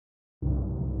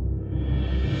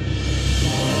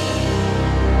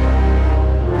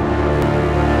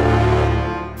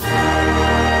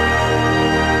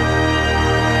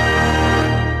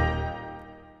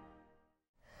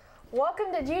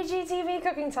GGTV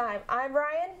Cooking Time. I'm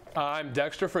Ryan. I'm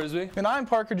Dexter Frisbee. And I'm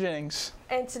Parker Jennings.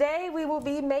 And today we will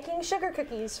be making sugar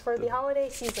cookies for the holiday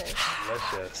season.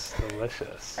 Delicious,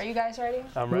 delicious. Are you guys ready?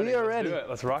 I'm ready. We are Let's ready. do it.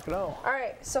 Let's rock it all. All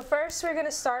right, so first we're going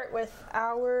to start with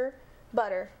our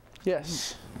butter.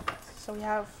 Yes. So we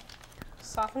have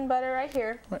softened butter right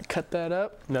here. Right, cut that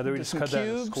up. Now do we Just just cut some that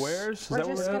in cubes. squares? Is We're that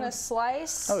what just we're going to doing?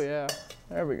 slice Oh yeah,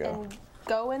 there we go. and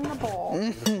go in the bowl.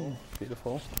 Beautiful,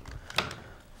 beautiful.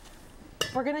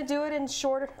 We're going to do it in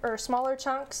shorter or smaller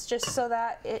chunks just so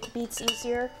that it beats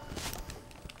easier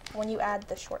when you add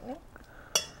the shortening.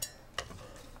 And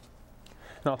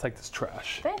I'll take this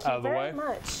trash Thank out you of the very way.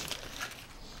 much.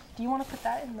 Do you want to put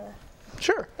that in the...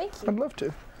 Sure. Thank you. I'd love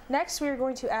to. Next, we are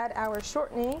going to add our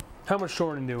shortening. How much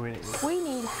shortening do we need? We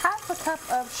need half a cup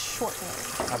of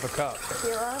shortening. Half a cup.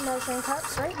 Here are our measuring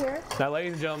cups right here. Now,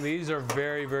 ladies and gentlemen, these are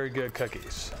very, very good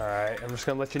cookies. All right, I'm just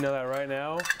gonna let you know that right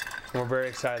now. And we're very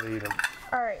excited to eat them.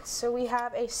 All right, so we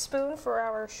have a spoon for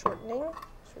our shortening.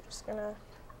 So we're just gonna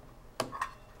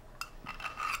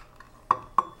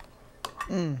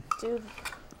do.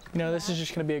 You know, this is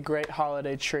just going to be a great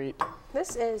holiday treat.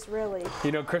 This is really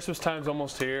You know, Christmas time's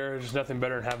almost here. There's nothing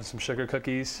better than having some sugar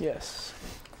cookies. Yes.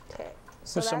 okay.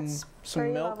 So With that's some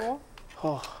pretty milk. level.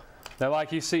 Oh, Now,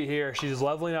 like you see here, she's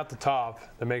leveling out the top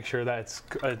to make sure that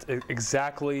it's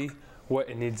exactly what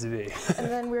it needs to be. And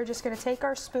then we're just gonna take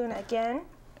our spoon again,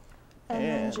 and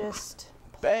then And just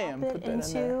bam! pop Put it that in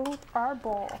there. into our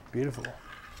bowl. Beautiful.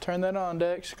 Turn that on,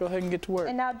 Dex. Go ahead and get to work.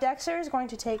 And now Dexter is going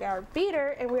to take our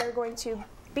beater, and we are going to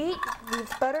beat the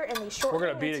butter and the shortening. We're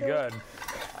gonna beat it good.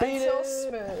 Beat until it.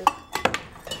 smooth.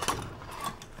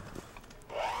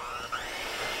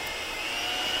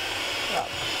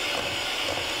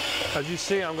 As you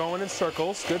see, I'm going in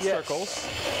circles, good Yes. circles.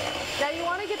 Now you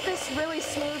want to get this really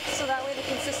smooth so that way the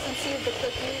consistency of the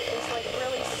cookie is like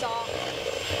really soft.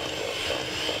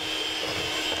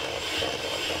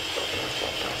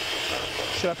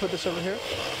 Should I put this over here?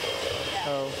 Yeah.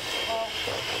 Oh, Well,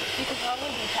 you could probably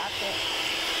detach it.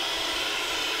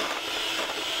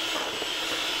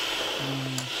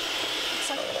 It's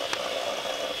like,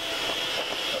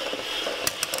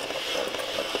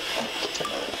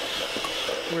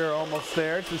 We're almost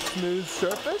there to smooth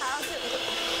surface. how's it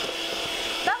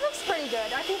look? That looks pretty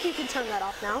good. I think you can turn that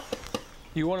off now.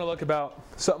 You want to look about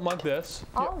something like this.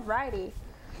 Alrighty.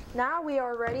 Now we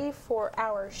are ready for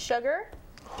our sugar,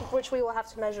 which we will have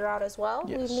to measure out as well.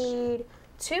 Yes. We need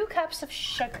 2 cups of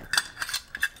sugar.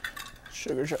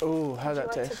 sugar. Oh, how's that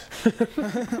Would you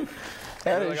taste?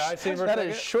 That Like I see for a that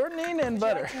is second? shortening and Would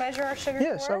you butter. like to measure our sugar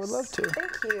Yes, for I would us? love to.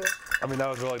 Thank you. I mean, that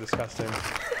was really disgusting.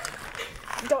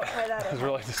 Don't try that It at was home.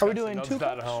 really disgusting. doing Don't 2 do that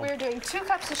at cups? home. We're doing 2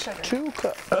 cups of sugar. 2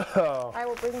 cups. Oh, I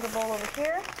will bring the bowl over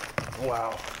here.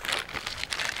 wow.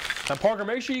 Now, Parker,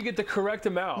 make sure you get the correct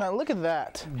amount. Now look at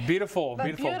that. Beautiful, The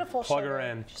beautiful. Plug sugar. her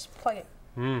in. Just plug it.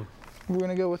 We're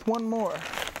gonna go with one more.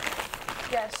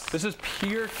 Yes. This is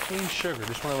pure cane sugar.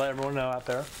 Just want to let everyone know out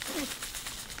there.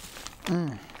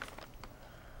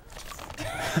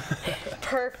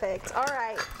 Perfect. All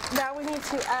right. Now we need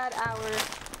to add our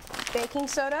baking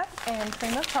soda and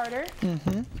cream of tartar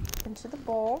into the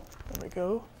bowl, There we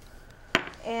go.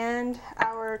 and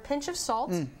our pinch of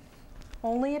salt.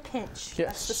 Only a pinch. That's the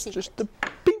Yes, secret. just a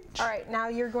pinch. All right. Now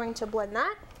you're going to blend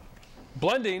that.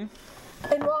 Blending.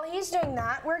 And while he's doing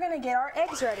that, we're going to get our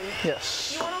eggs ready.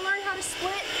 Yes. You want to learn how to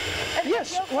split? an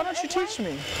Yes. egg yolk Why and an don't you egg teach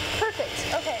white? me? Perfect.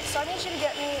 Okay. So I need you to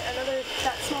get me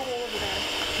that small bowl over there.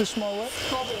 The small what?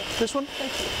 Small bowl. This one?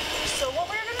 Thank you. So what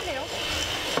we're going to do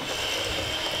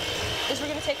is we're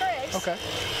going to take our eggs. Okay.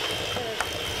 We're going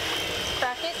to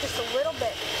crack it just a little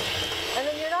bit. And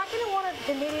then you're not going to want to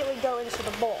immediately go into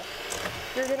the bowl.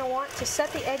 You're going to want to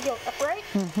set the egg yolk upright.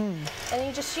 And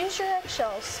you just use your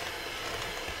eggshells.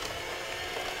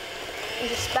 And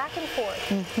just back and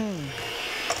forth.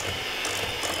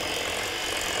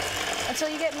 Until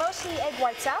you get most of the egg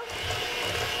whites out.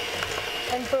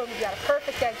 And boom, you got a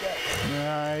perfect egg yolk.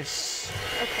 Nice.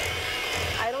 Okay.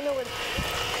 I don't know where.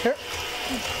 Here.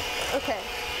 Okay.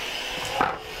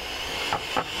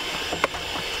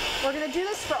 We're gonna do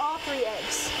this for all 3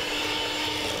 eggs.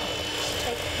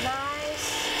 Take it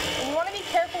nice. And you want to be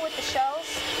careful with the shells,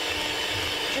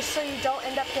 just so you don't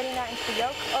end up getting that into the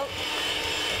yolk. Oh,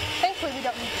 thankfully we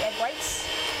don't need the egg whites.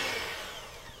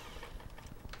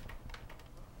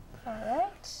 All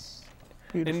right.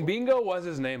 Beautiful. And bingo was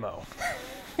his name-o.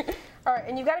 All right,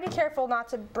 and you got to be careful not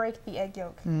to break the egg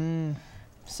yolk.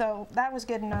 So that was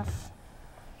good enough.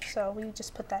 So we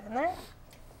just put that in there.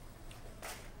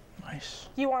 Nice.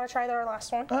 You want to try our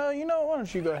last one? You know, why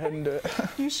don't you go ahead and do it?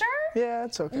 You sure? Yeah,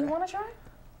 it's okay. You want to try?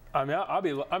 I mean, I'll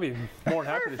be more than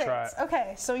happy to try it.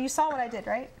 Okay, so you saw what I did,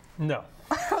 right? No.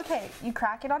 Okay, you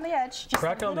crack it on the edge. Just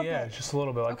Crack it on the bit. edge, just a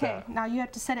little bit like that. Okay, now you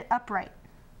have to set it upright.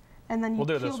 And then you We'll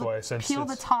do it this way since peel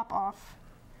the it's- top off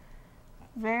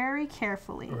very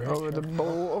carefully. Over the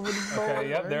bowl, over the bowl. Okay,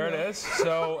 yep, there it is.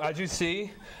 So as you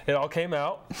see, it all came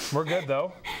out. We're good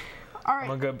though. All I'm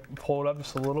right, gonna go pull it up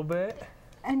just a little bit.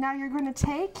 and now you're going to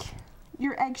take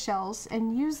your eggshells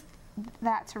and use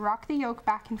that to rock the yolk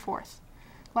back and forth,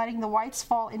 letting the whites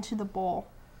fall into the bowl.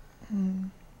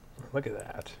 Look at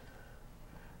that.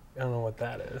 I don't know what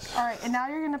that is. All right, and now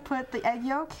you're going to put the egg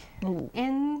yolk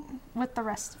in with the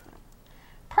rest of it.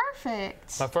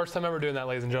 Perfect. My first time ever doing that,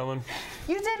 ladies and gentlemen.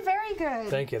 You did very good.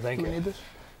 Thank you, thank Do we you. need this?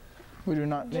 We do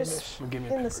not need Just this. Give me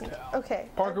a in paper this. towel. Okay.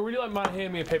 Parker, would you like mind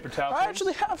handing me a paper towel? I please?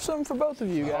 actually have some for both of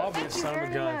you guys. Obvious Thank you son of a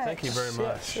very gun. much. Thank you very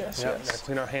much. yes, Yep, yes. gotta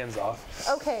clean our hands off.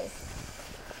 Okay.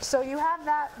 So you have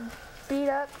that beat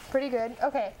up pretty good.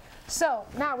 Okay. So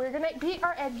now we're gonna beat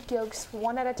our egg yolks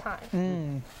one at a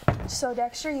time. So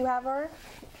Dexter, you have our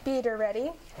beater ready, I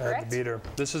have correct? the beater.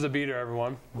 This is a beater,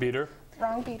 everyone. Beater.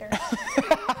 Wrong beater.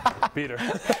 Beater.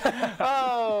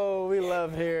 Oh, we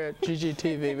love here at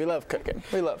GGTV. We love cooking.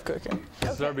 We love cooking.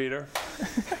 This is our beater.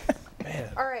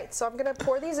 Man, All right. So I'm gonna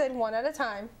pour these in one at a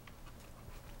time.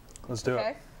 let's do Okay.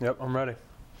 it. Yep, I'm ready.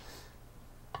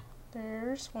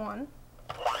 There's one.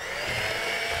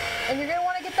 And you're gonna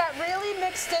want to get that really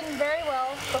mixed in very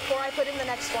well before I put in the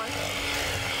next one.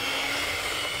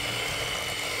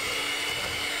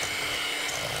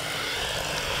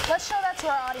 Let's show that to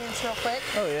our audience real quick.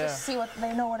 Oh, yeah. Just see what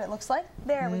they know what it looks like.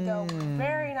 There we go.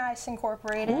 Very nice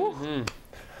incorporated.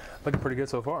 Looking pretty good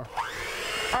so far.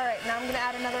 All right, now I'm gonna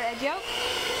add another egg yolk.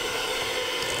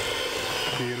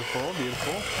 Beautiful,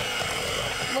 beautiful.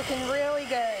 Looking really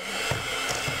good.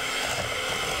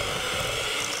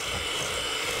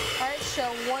 All right, show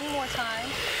one more time.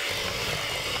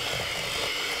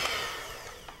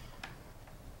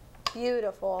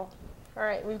 Beautiful. All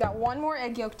right, we've got one more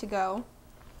egg yolk to go.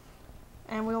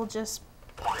 And we'll just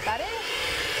pop that in.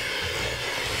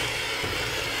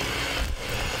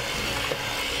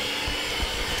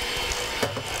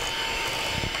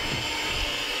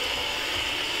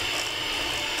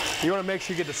 You want to make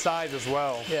sure you get the sides as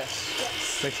well. Yes.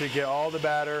 Yes. Make sure you get all the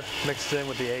batter mixed in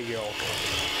with the egg yolk. I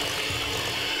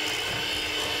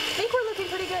think we're looking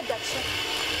pretty good, Dexter.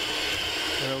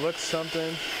 And it looks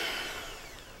something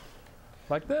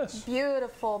like this.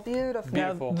 Beautiful, beautiful. Now,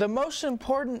 Beautiful. the most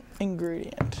important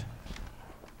ingredient.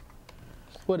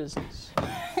 What is this?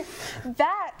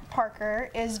 That, Parker,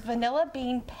 is vanilla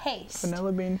bean paste.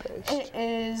 Vanilla bean paste. It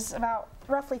is about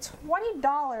roughly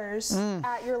 $20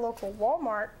 at your local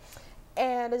Walmart,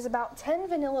 and is about 10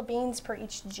 vanilla beans per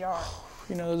each jar.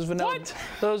 You know,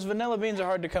 those vanilla beans are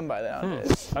hard to come by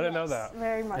nowadays. I didn't know that.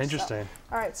 Very much so. Interesting.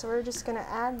 All right, so we're just gonna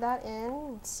add that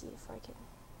in. Let's see if I can.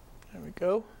 There we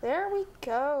go. There we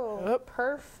go. Yep.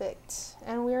 Perfect.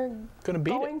 And we're Gonna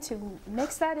beat going it. to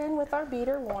mix that in with our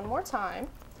beater one more time.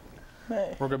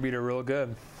 Hey. We're gonna beat it real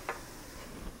good.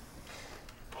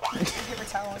 Paper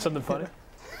towel. Something funny?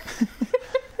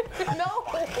 No,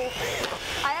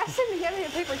 I asked him to get me a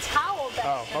paper towel back.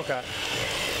 Oh, okay.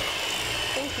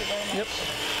 Thank you very much.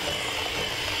 Yep.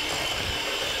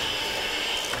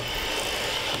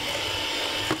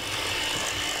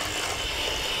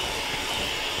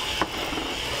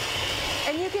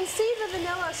 And you can see the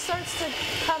vanilla starts to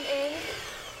come in.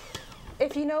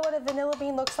 If you know what a vanilla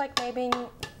bean looks like, maybe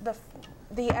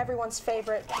the everyone's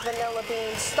favorite vanilla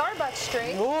bean Starbucks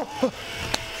drink.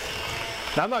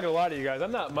 Now, I'm not gonna lie to you guys.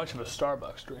 I'm not much of a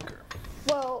Starbucks drinker.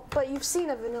 Well, but you've seen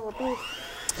a vanilla bean.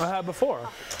 I have before.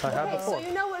 I have Okay, so before.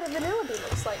 you know what a vanilla bean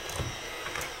looks like.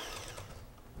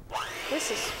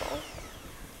 This is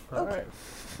full. All right.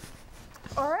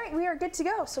 All right, we are good to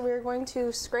go. So we are going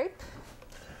to scrape.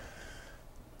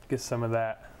 Get some of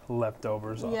that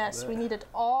leftovers off. Yes, of we it. need it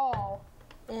all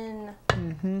in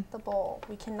the bowl.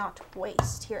 We cannot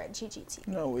waste here at GGTV.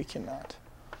 No, we cannot.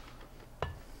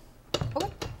 Okay.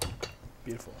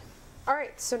 Beautiful. All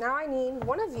right, so now I need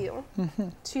one of you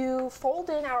to fold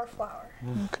in our flour.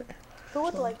 Okay. Who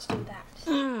would like to do that?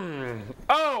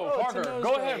 Oh, it's a Parker,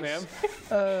 go ahead, man.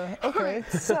 Okay.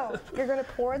 So you're going to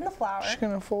pour in the flour. Just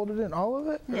gonna fold it in, all of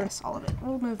it? Or- Yes, all of it.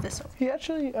 We'll move this over. He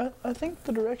actually, I think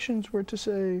the directions were to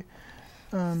say,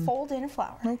 Fold in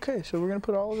flour. okay, so we're gonna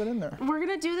put all of it in there. We're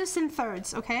going to do this in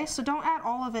thirds, okay? So don't add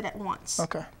all of it at once.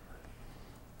 Okay.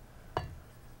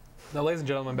 Now, ladies and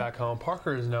gentlemen back home,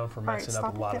 Parker is known for right, messing stop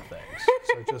up a it lot there. of things.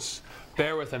 So just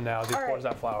bear with him now as he All pours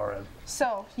right. that flour in.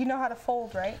 So you know how to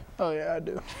fold, right? Oh yeah, I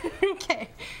do. Okay.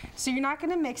 So you're not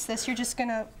going to mix this. You're just going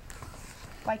to,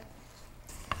 like,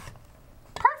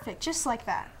 Perfect, just like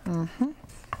that.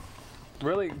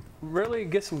 Really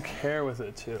get some care with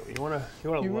it too. You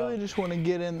really just want to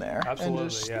get in there. Absolutely, and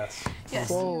just yes. Yes,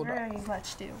 you fold. very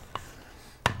much do.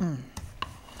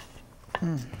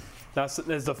 Now,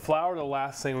 is the flour the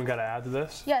last thing we got to add to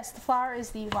this? Yes, the flour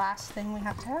is the last thing we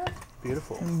have to have.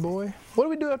 Beautiful. And boy, what do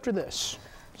we do after this?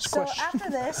 So after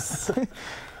this,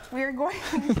 we're going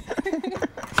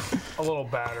A little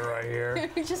batter right here.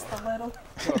 just a little.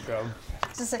 Welcome.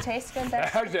 Does it taste good?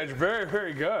 Becky? Actually, that's very,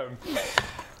 very good.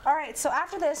 All right, so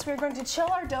after this, we're going to chill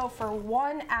our dough for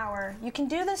 1 hour. You can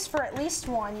do this for at least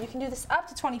 1. You can do this up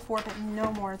to 24, but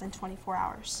no more than 24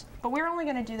 hours. But we're only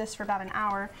going to do this for about an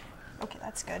hour. Okay,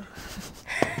 that's good.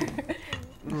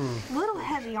 A little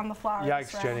heavy on the flour.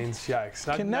 Yikes, Jennings,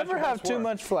 yikes. Can never have too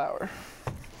much flour.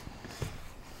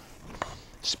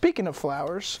 Speaking of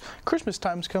flowers, Christmas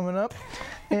time's coming up,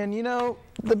 and you know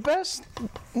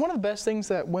one of the best things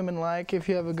that women like, if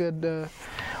you have a good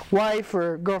wife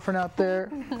or girlfriend out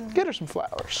there, get her some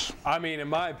flowers. I mean, in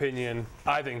my opinion,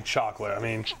 I think chocolate. I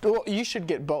mean, Well, you should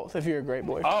get both if you're a great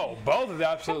boyfriend. oh, both is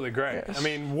absolutely great. Yes. I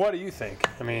mean, what do you think?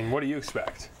 I mean, what do you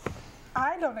expect?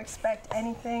 I don't expect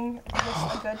anything,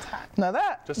 just a good time. Now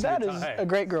that Just a that good is time. Hey. a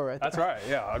great girl right there. That's right.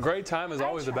 Yeah, a great time is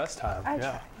always the try. best time. I Yeah.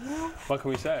 try, you know? What can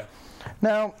we say?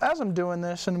 Now, as I'm doing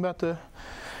this and about to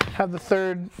have the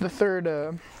third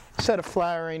set of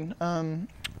flouring,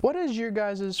 what is your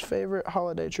guys' favorite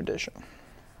holiday tradition?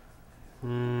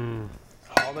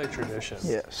 Holiday tradition.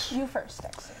 Yes. You first,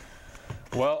 Dexter.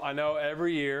 Well, I know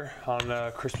every year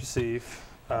on Christmas Eve,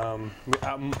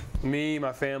 me,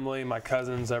 my family, my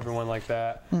cousins, everyone like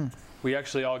that, we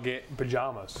actually all get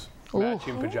pajamas,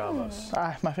 matching pajamas.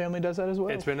 My family does that as well.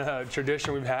 It's been a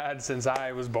tradition we've had since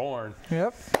I was born,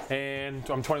 Yep. and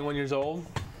I'm 21 years old,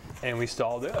 and we still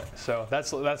all do it. So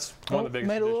that's one of the biggest.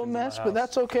 Made a little traditions in my mess, but house.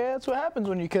 that's okay. That's what happens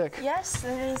when you cook. Yes,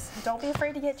 it is. Don't be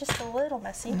afraid to get just a little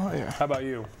messy. Oh yeah. How about you?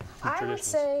 Your I would traditions?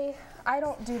 say I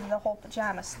don't do the whole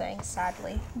pajamas thing,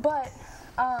 sadly. But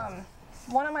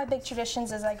one of my big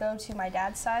traditions is I go to my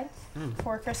dad's side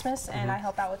for Christmas and I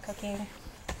help out with cooking.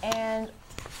 And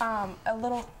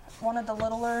one of the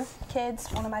littler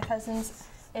kids, one of my cousins,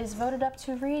 is voted up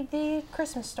to read the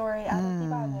Christmas story out of the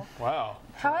Bible. Wow.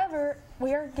 However,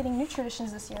 we are getting new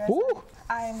traditions this year. Ooh.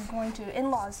 I'm going to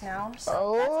in-laws now, so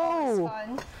Oh. that's always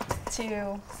fun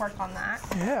to work on that.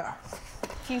 Yeah.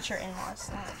 Future in-laws,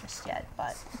 not just yet,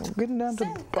 but We're getting down to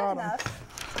the good bottom.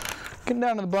 enough. Getting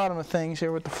down to the bottom of things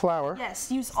here with the flour.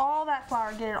 Yes, use all that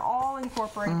flour, get it all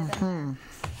incorporated in there.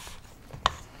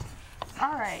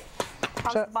 All right,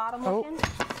 how's So- the bottom oh. looking?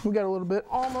 We got a little bit.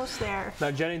 Almost there. Now,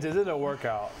 Jennings, is it a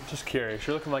workout? Just curious.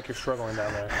 You're looking like you're struggling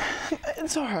down there.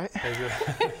 It's all right. Is it?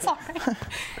 It's all right.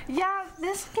 Yeah,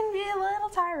 this can be a little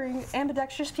tiring.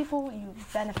 Ambidextrous people, you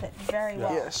benefit very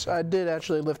well. Yes, I did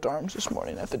actually lift arms this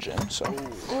morning at the gym. So.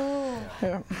 Ooh,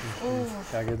 Yeah. ooh.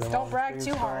 Gotta get them Don't all brag things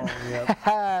too hard. strong.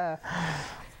 Yep.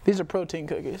 These are protein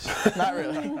cookies. Not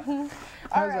really. All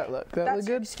How's right, that look? That that's look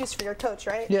your good? excuse for your coach,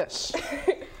 right? Yes.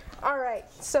 All right,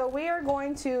 so we are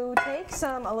going to take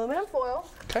some aluminum foil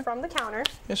Okay. from the counter.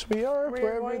 Yes, we are. We're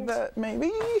Wherever going to- that may be.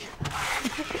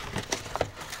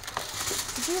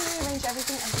 Did you rearrange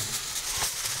everything?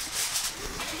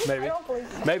 Maybe. I don't believe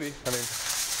you. Maybe. I mean,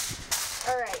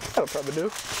 All right, That'll probably do.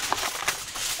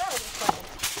 that'll be fun.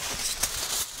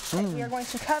 Okay, we are going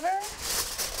to cover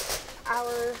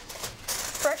our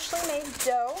freshly made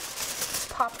dough.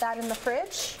 Pop that in the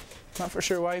fridge. Not for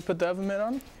sure why you put the oven mitt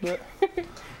on, but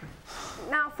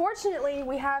Now, fortunately,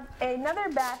 we have another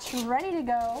batch ready to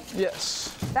go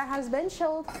yes. that has been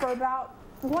chilled for about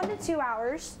 1 to 2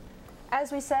 hours.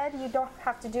 As we said, you don't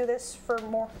have to do this for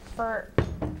more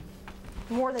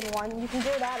than one. You can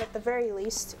do that at the very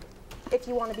least. If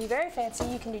you want to be very fancy,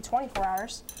 you can do 24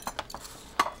 hours.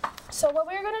 So what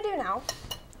we're going to do now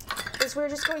is we're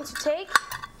just going to take,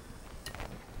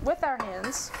 with our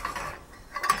hands,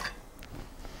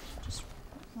 just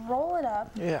roll it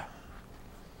up Yeah.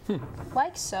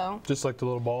 like so. just like the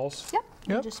little balls. Yep.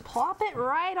 Yep. And just plop it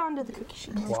right onto the cookie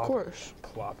sheet. Of Plop course. It.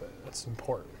 Plop it. That's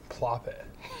important. Plop it.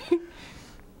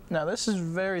 Now this is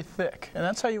very thick, and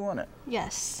that's how you want it.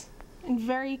 Yes. And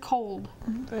very cold.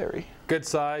 Very. Good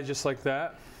size, just like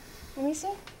that. Let me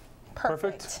see.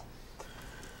 Perfect.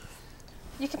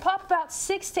 You can pop about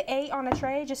 6 to 8 on a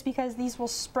tray just because these will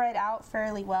spread out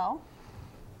fairly well.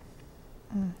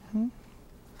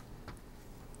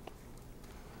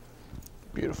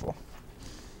 Beautiful.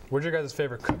 What's your guys'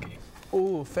 favorite cookie?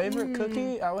 Ooh, favorite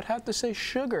cookie? I would have to say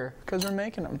sugar, because we're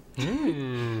making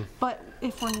them. But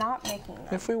if we're not making them,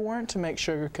 If we weren't to make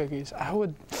sugar cookies, I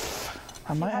you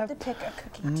might have have to pick a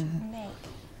cookie to make.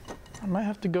 I might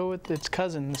have to go with its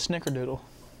cousin, the snickerdoodle.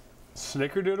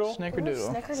 Snickerdoodle?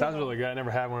 Snickerdoodle. Snickerdoodle. Sounds really good. I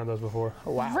never had one of those before.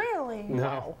 Wow. Really?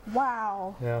 No.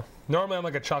 Wow. Yeah. Normally I'm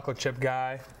like a chocolate chip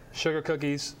guy. Sugar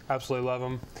cookies, absolutely love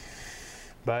them.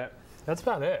 But that's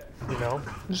about it, you know?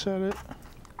 Is that it?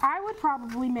 I would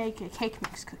probably make a cake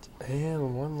mix cookie.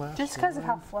 And one last Just because of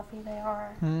how fluffy they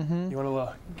are. Mm-hmm. You want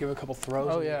to give a couple throws?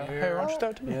 Oh, in yeah. the Hey, air? why don't you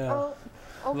start to me? Yeah. Oh,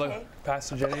 okay. Look, pass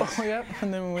to Jenny. Oh, yep.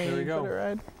 And then we There we put go. it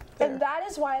right there. And that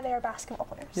is why they are basketball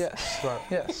players. Yes. Right.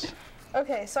 Yes.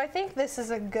 Okay, so I think this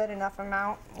is a good enough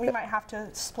amount. We might have to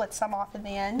split some off in the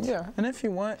end. Yeah. And if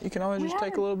you want, you can always We just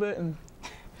take a haven't- little bit and.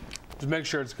 Just make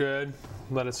sure it's good.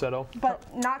 Let it settle. But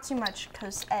not too much,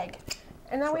 because egg.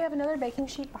 And then we have another baking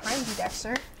sheet behind you,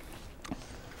 Dexter.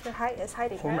 Your height is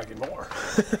hiding, We're right? making more.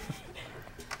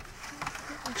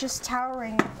 Just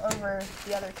towering over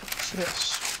the other cookie sheet.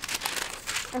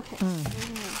 Yes. Okay.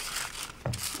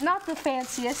 Not the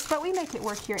fanciest, but we make it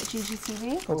work here at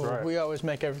GGTV. That's right. We always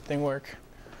make everything work.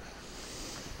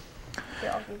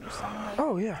 Here, I'll give you some.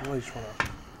 Oh, yeah. Really just want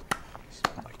to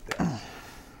like that.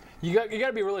 You got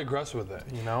to be really aggressive with it,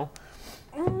 you know?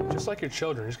 Just like your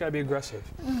children, you just got to be aggressive.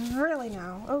 Really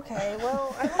now? Okay,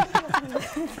 well, I don't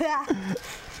know that.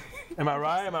 Am I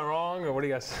right? Am I wrong? Or what do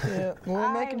you guys? Yeah. We're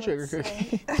I making would sugar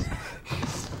say- cookie.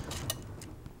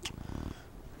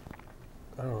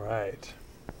 All right.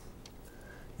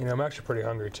 You know, I'm actually pretty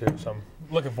hungry too, so I'm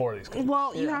looking forward to these cookies.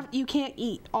 Well, Yeah. you can't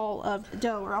eat all of the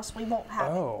dough, or else we won't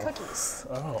have Oh. cookies.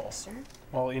 Oh. Sir.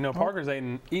 Well, you know, Parker's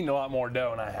eaten a lot more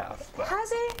dough than I have. But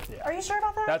Has he? Yeah. Are you sure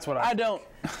about that? that's what I don't.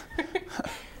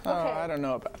 Oh, Okay. I don't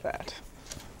know about that.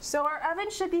 So our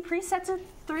oven should be preset to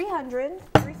 300,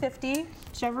 350,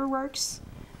 whichever works.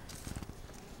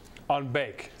 on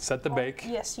bake. Set the bake.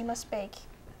 Yes, you must bake.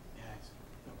 Yes.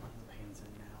 One of the pans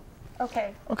in now.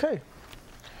 Okay. Okay.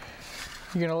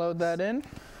 You gonna load that in?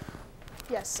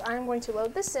 Yes, I'm going to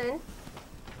load this in.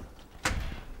 If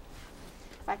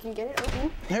I can get it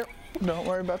open. Here. Don't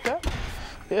worry about that.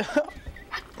 Yeah.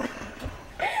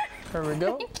 There we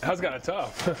go. That's kind of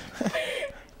tough.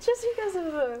 Just because of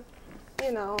the,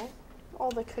 you know,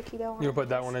 all the cookie dough. on You it. gonna put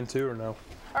that one in too, or no?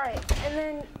 All right, and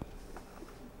then,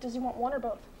 does he want one or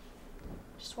both?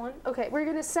 Just one? Okay, we're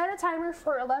gonna set a timer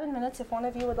for 11 minutes if one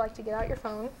of you would like to get out your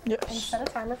phone and Yes. set a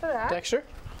timer for that. Dexter.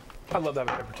 I'd love to have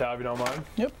a paper towel if you don't mind.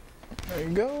 Yep. There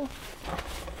you go.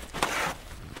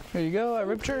 There you go. I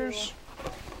ripped yours.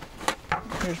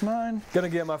 Here's mine. Gonna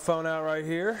get my phone out right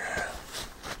here.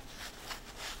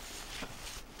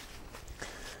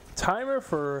 Timer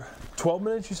for 12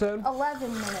 minutes, you said?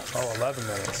 11 minutes. Oh, 11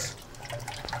 minutes.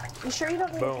 You sure you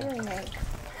don't need Boom. a hearing aid?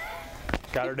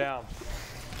 Got her down.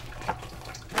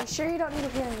 Are you sure you don't need a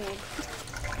hearing aid?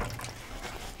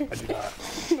 I do not.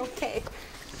 Okay.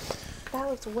 That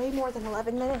looks way more than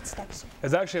 11 minutes, Dexter.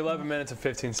 It's actually 11 minutes and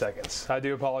 15 seconds. I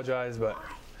do apologize, but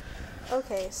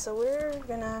Okay, so we're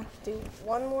gonna do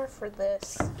one more for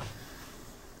this.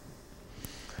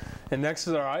 and next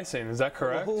is our icing. Is that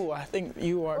correct? Oh, I think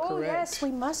you are Oh correct. yes,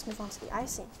 we must move on to the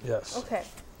icing. Yes. Okay.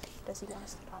 Does he want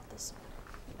us to pop this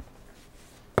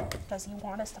one? Does he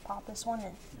want us to pop this one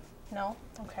in? No?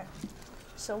 Okay.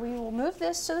 So we will move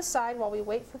this to the side while we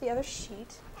wait for the other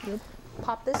sheet. Yep.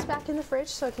 Pop this back in the fridge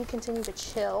so it can continue to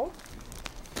chill.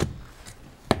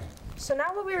 So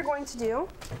now what we are going to do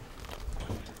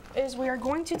is we are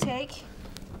going to take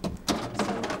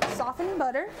some softened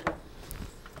butter,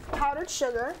 powdered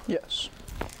sugar, Yes.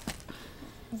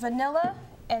 vanilla,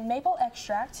 and maple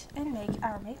extract, and make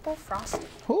our maple frosting.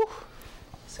 Whew.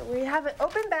 So we have an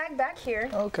open bag back here.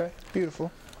 Okay.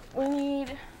 Beautiful. We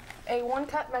need a 1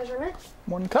 cup measurement,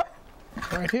 1 cup.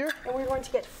 Right here. and we're going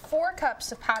to get 4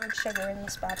 cups of powdered sugar in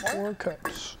this bad boy. 4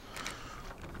 cups.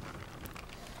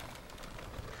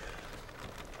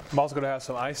 I'm also gonna have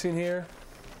some icing here,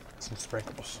 some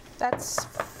sprinkles. That's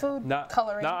food Not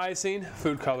coloring. Not icing,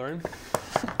 food coloring.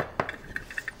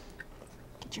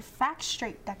 Get your facts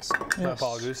straight, Dexter. My Yes.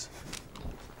 apologies.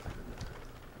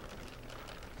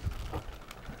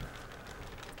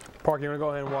 Parker, you wanna go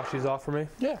ahead and wash these off for me?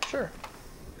 Yeah, sure.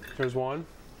 Here's one.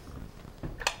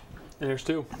 And here's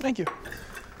 2. Thank you.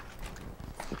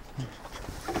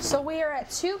 So we are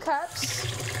at 2 cups.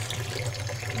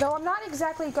 Though I'm not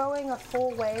exactly going a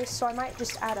full way, so I might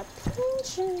just add a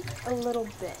pinch and a little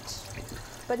bit.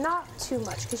 But not too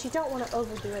much, because you don't want to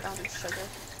overdo it on the sugar.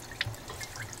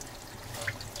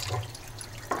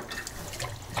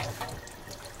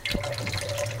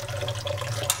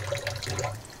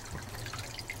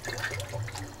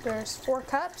 There's 4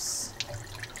 cups.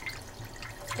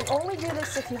 And only do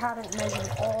this if you haven't measured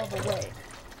all the way.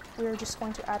 We're just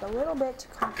going to add a little bit to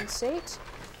compensate,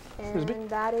 Excuse me? and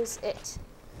that is it.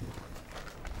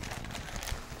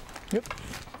 Yep.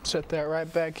 Set that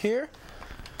right back here.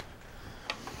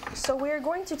 So we're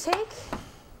going to take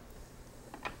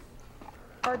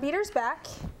our beaters back.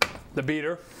 The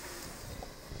beater.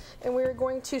 And we're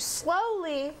going to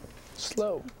slowly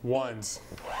One. beat.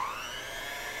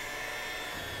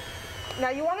 Now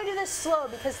you want to do this slow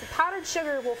because the powdered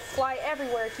sugar will fly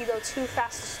everywhere if you go too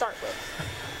fast to start with.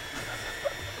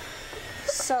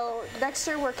 So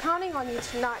Dexter, we're counting on you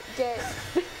to not get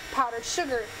powdered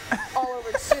sugar all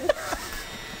over the studio.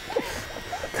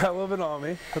 Got a little bit on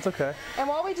me. That's okay. And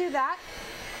while we do that,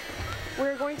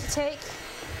 we're going to take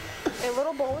a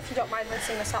little bowl, if you don't mind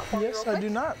rinsing this out for me real Yes, quick. I do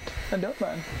not. I don't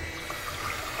mind.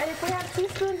 And if we have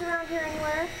teaspoons around here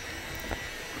anywhere,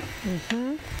 we're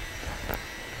going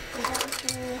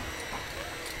to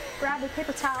grab a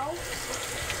paper towel, just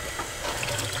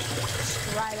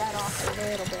dry that off a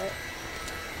little bit.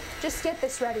 Just get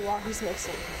this ready while he's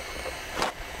mixing.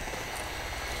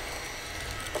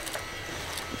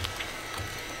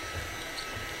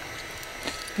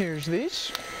 Here's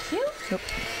these. Cute. Yep.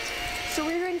 So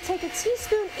we're going to take a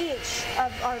teaspoon each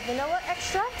of our vanilla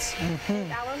extract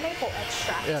and our maple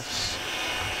extract. Yes.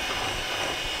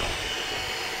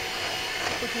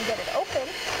 We can get it open.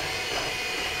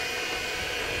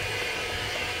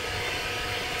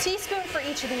 A teaspoon for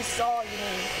each of these is all you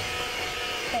need.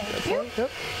 Thank you.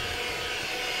 Yep.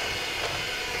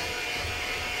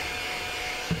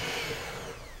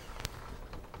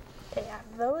 Okay, have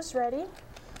those ready.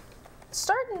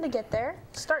 Starting to get there.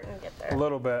 A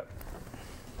little bit.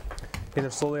 Get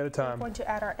it slowly at a We're time. going to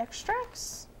add our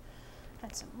extracts.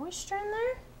 Add some moisture in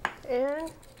there.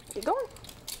 And get going.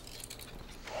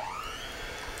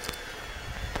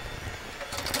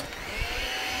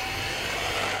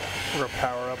 We're gonna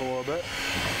power up a little bit.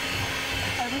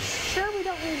 Are we sure we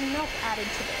don't need milk added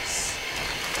to this?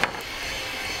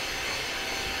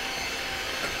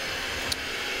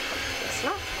 It's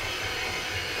not.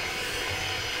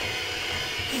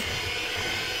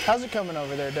 How's it coming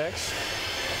over there, Dex?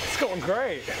 It's going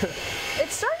great.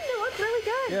 It's starting to look really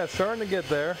good. Yeah, it's starting to get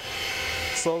there.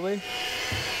 Slowly.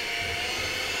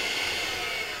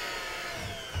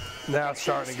 Now it's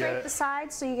starting to get Scrape the it.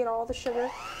 sides so you get all the sugar.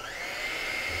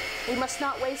 We must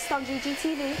not waste on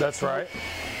GGTV. That's right.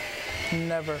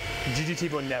 Never.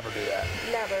 GGTV will never do that.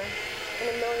 Never. In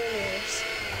a million years.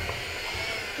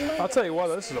 I'll tell you what,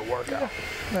 this is a workout.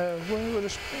 We'll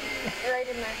just Right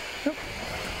in there. Yep.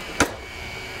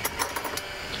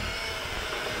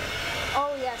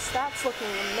 Oh yes, that's looking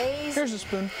amazing. Here's a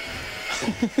spoon.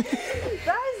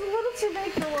 That is a little too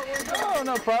big for what we're doing. Oh,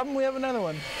 no problem. We have another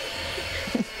one.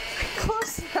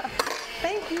 Close enough.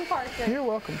 Thank you, Parker. You're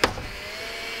welcome.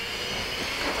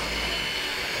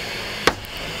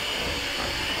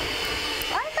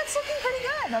 I think that's looking pretty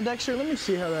good. Now, Dexter, let me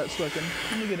see how that's looking.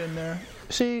 Let me get in there.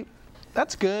 See,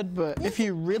 that's good, but if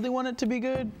you really want it to be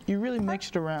good, you really mix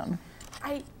it around.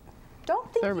 I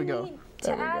don't think There we you go. need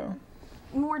There to we add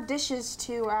go. more dishes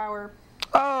to our.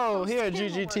 Oh, here at camera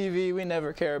work. GGTV, we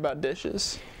never care about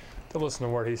dishes. Don't listen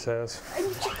to what he says. You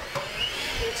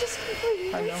just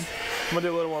completely. I know. I'm gonna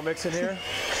do a little more mixing here.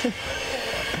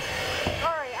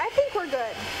 All right, I think we're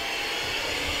good.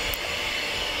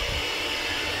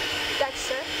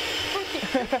 Dexter.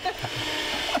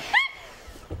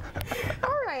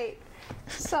 All right.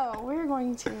 So we're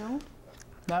going to.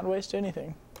 Not waste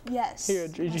anything. Yes. Here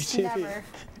at must GGTV. Never,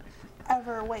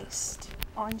 ever waste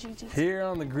on GGTV. Here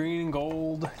on the Green and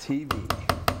Gold TV.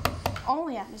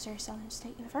 Only at Missouri Southern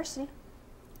State University.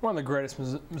 One of the greatest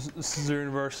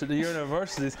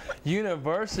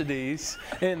universities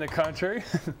in the country.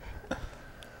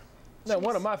 No,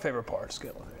 one of my favorite parts.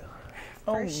 Get one.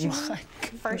 Oh First you- my.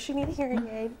 First, you need a hearing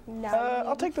aid. Now you I'll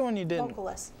need take the one you didn't. vocal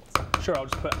lessons. Sure, I'll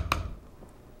just put.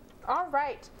 All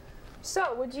right.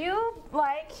 So, would you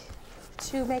like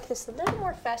to make this a little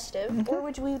more festive, or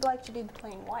would we like to do the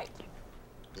plain white?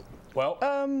 Well,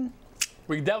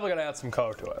 we definitely gotta add some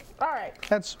color to it. All right.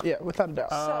 That's, yeah, without a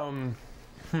doubt.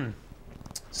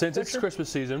 Since it's Christmas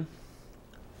season,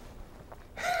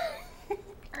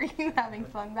 Are you having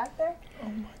fun back there?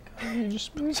 You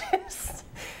just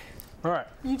all right.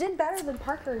 You did better than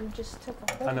Parker, who just took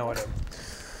a whole. I know I did.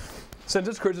 Since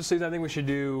it's Christmas season, I think we should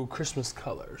do Christmas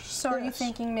colors. So, are you Yes.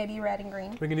 thinking maybe red and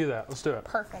green? We can do that. Let's do it.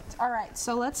 Perfect. All right.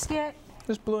 So let's get.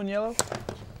 Just blue and yellow?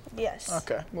 Yes.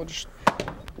 Okay, we'll just,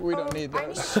 we don't need I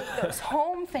need those. to take those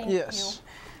home. Thank Yes.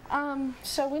 you.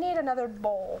 So we need another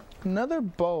bowl. Another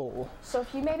bowl, So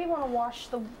if you maybe want to wash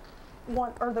the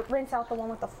one, or rinse out the one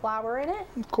with the flour in it.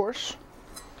 of course.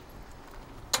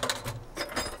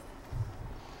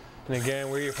 And again,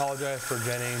 we apologize for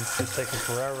Jennings just taking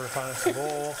forever to find us a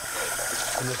bowl.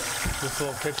 And this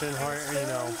little kitchen, you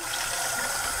know,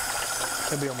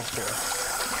 it'll be almost here.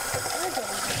 We're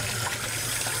getting there.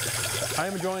 I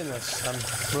am enjoying this.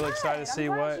 I'm really excited to see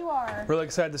I'm glad what. you are. Really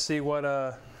excited to see what.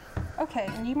 Okay,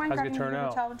 and you mind How's it grabbing turn your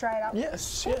out? towel to dry it out?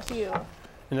 Yes, Thank yes. you.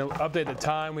 And to update the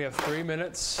time, we have 3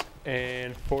 minutes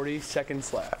and 40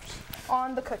 seconds left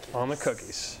On the cookies. on the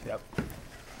cookies. Yep.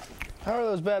 How are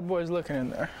those bad boys looking in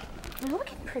there? They're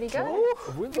looking pretty good.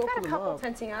 We've We've got opened a them couple up.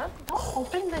 tensing up. Don't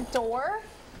open the door.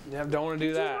 Yeah, don't want to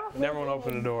do that. not Never want to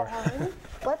open the door.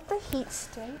 Let the heat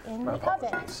stay in My the oven.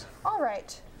 apologies. All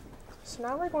right. So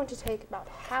now we're going to take about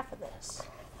half of this.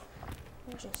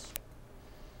 And just.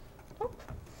 Whoop.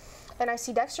 And I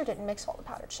see Dexter didn't mix all the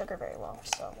powdered sugar very well,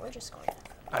 so we're just going to.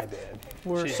 I did.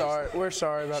 We're sorry. We're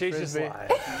sorry about She's just Frisbee.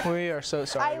 lying. We are so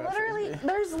sorry about Frisbee.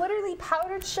 There's literally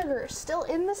powdered sugar still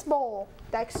in this bowl,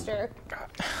 Dexter.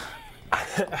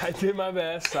 I did my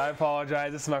best. I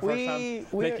apologize. This is my first time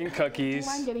making Do cookies.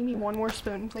 you mind getting me one more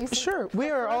spoon, please? Sure. We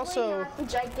are Preferably also. not the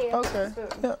gigantic Okay. spoon.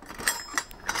 Yeah.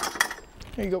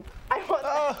 Here you go. I want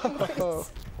that, Oh.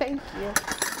 please. Thank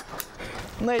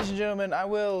you. Ladies and gentlemen, I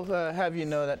will have you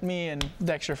know that me and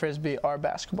Dexter Frisbee are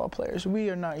basketball players. We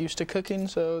are not used to cooking,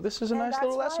 so this is a And nice that's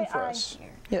little lesson why for I'm us. here.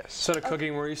 Yes. Instead of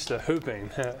cooking, we're used to hooping.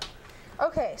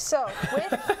 Okay, so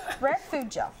with red food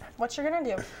gel, what you're gonna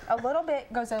do, a little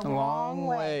bit goes a long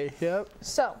way. Yep.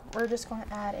 So we're just going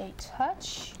to add a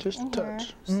touch Just a in here,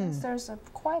 touch. since there's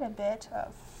quite a bit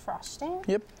of frosting.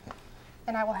 Yep.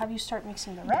 And I will have you start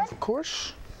mixing the red Of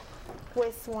course.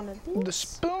 with one of these. The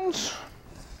spoons.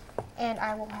 And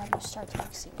I will have you start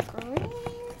mixing green.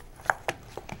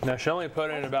 Now, she only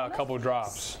put in about a couple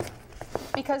drops.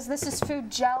 Because this is food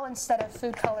gel instead of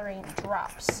food coloring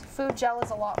drops. Food gel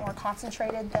is a lot more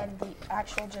concentrated than the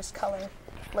actual just color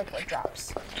liquid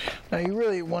drops. Now you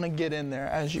really want to get in there,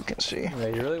 as you can see. Yeah,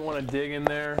 you really want to dig in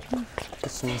there.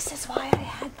 This is why I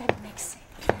had them mixing.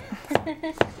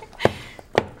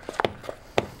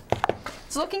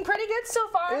 It's looking pretty good so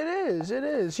far. It is. It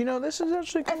is. You know, this is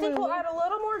actually I coming think in. we'll add a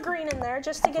little more green in there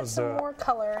just to get Let's some do it. more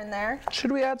color in there.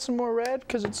 Should we add some more red?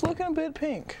 Because it's looking a bit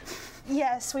pink.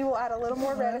 Yes, we will add a little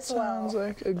more red That as well. sounds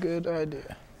like a good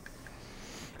idea.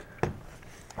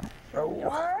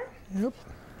 Or Yep.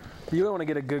 You want to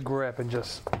get a good grip and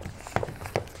just.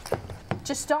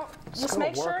 just gonna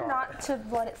make work sure on not to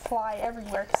let it fly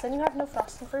everywhere, because then you have no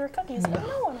frosting for your cookies, and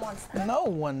no one wants that. No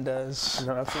one does.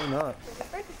 No, absolutely not.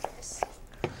 Ridiculous.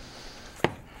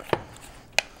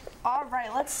 All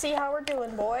right, let's see how we're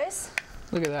doing, boys.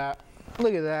 Look at that.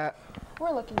 Look at that.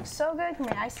 We're looking so good.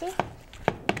 May I see?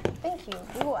 Thank you.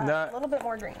 We will add Not- a little bit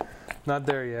more green. Not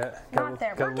there yet. Not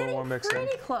there. Got We're a little more getting mixing.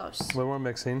 pretty close. A little more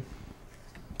mixing.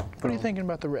 What are you thinking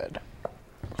about the red?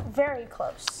 Very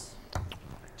close.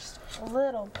 Just a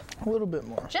little bit. A little bit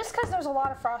more. Just because there's a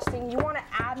lot of frosting, you want to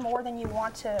add more than you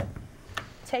want to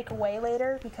take away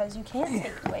later, because you can't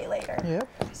take away later. Yep.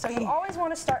 So you always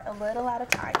want to start a little at a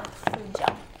time with food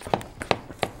gel.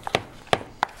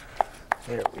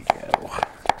 There we go.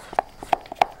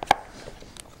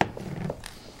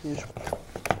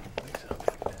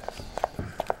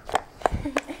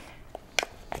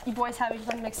 You boys having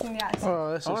fun mixing the ice?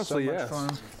 Oh, this is Honestly, so much yes. fun.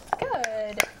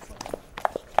 Good.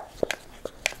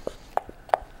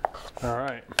 All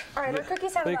right. All right, our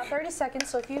cookies have Think- about 30 seconds,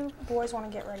 so if you boys want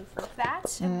to get ready for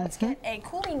that, and let's get a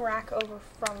cooling rack over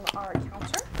from our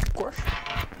counter. Of course.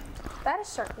 That is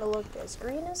starting to look as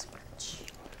green as much.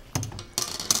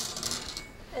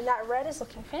 And that red is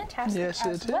looking fantastic Yes,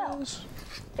 as it well. is.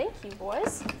 Thank you,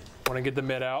 boys. Want to get the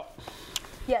mid out?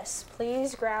 Yes,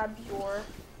 please grab your...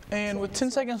 And with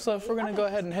 10 seconds left, we're going to go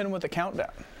ahead and hit them with a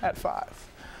countdown at 5.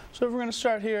 So we're going to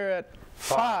start here at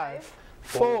 5,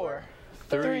 4,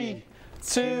 3,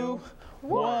 2,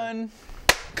 1.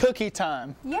 Cookie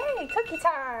time. Yay, cookie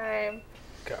time!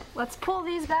 Go. Let's pull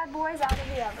these bad boys out of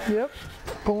the oven. Yep.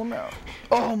 Pull them out.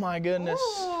 Oh my goodness.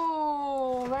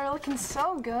 Ooh, they're looking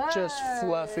so good. Just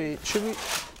fluffy. Should we?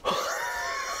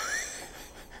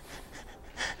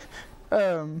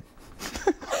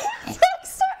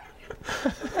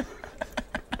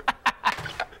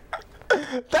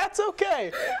 That's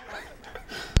okay.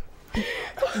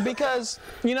 Because,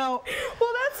 you know,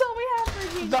 Well, that's all we have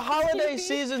for GGTV. the holiday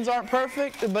seasons aren't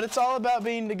perfect, but it's all about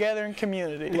being together in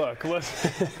community. Look,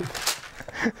 listen.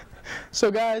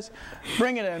 So guys,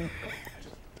 bring it in.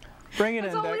 Bring it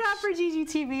That's in, all we Dex. have for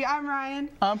GGTV. I'm Ryan.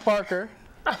 I'm Parker.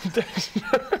 I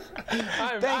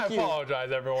Thank you.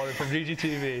 apologize, everyone, from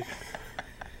GGTV.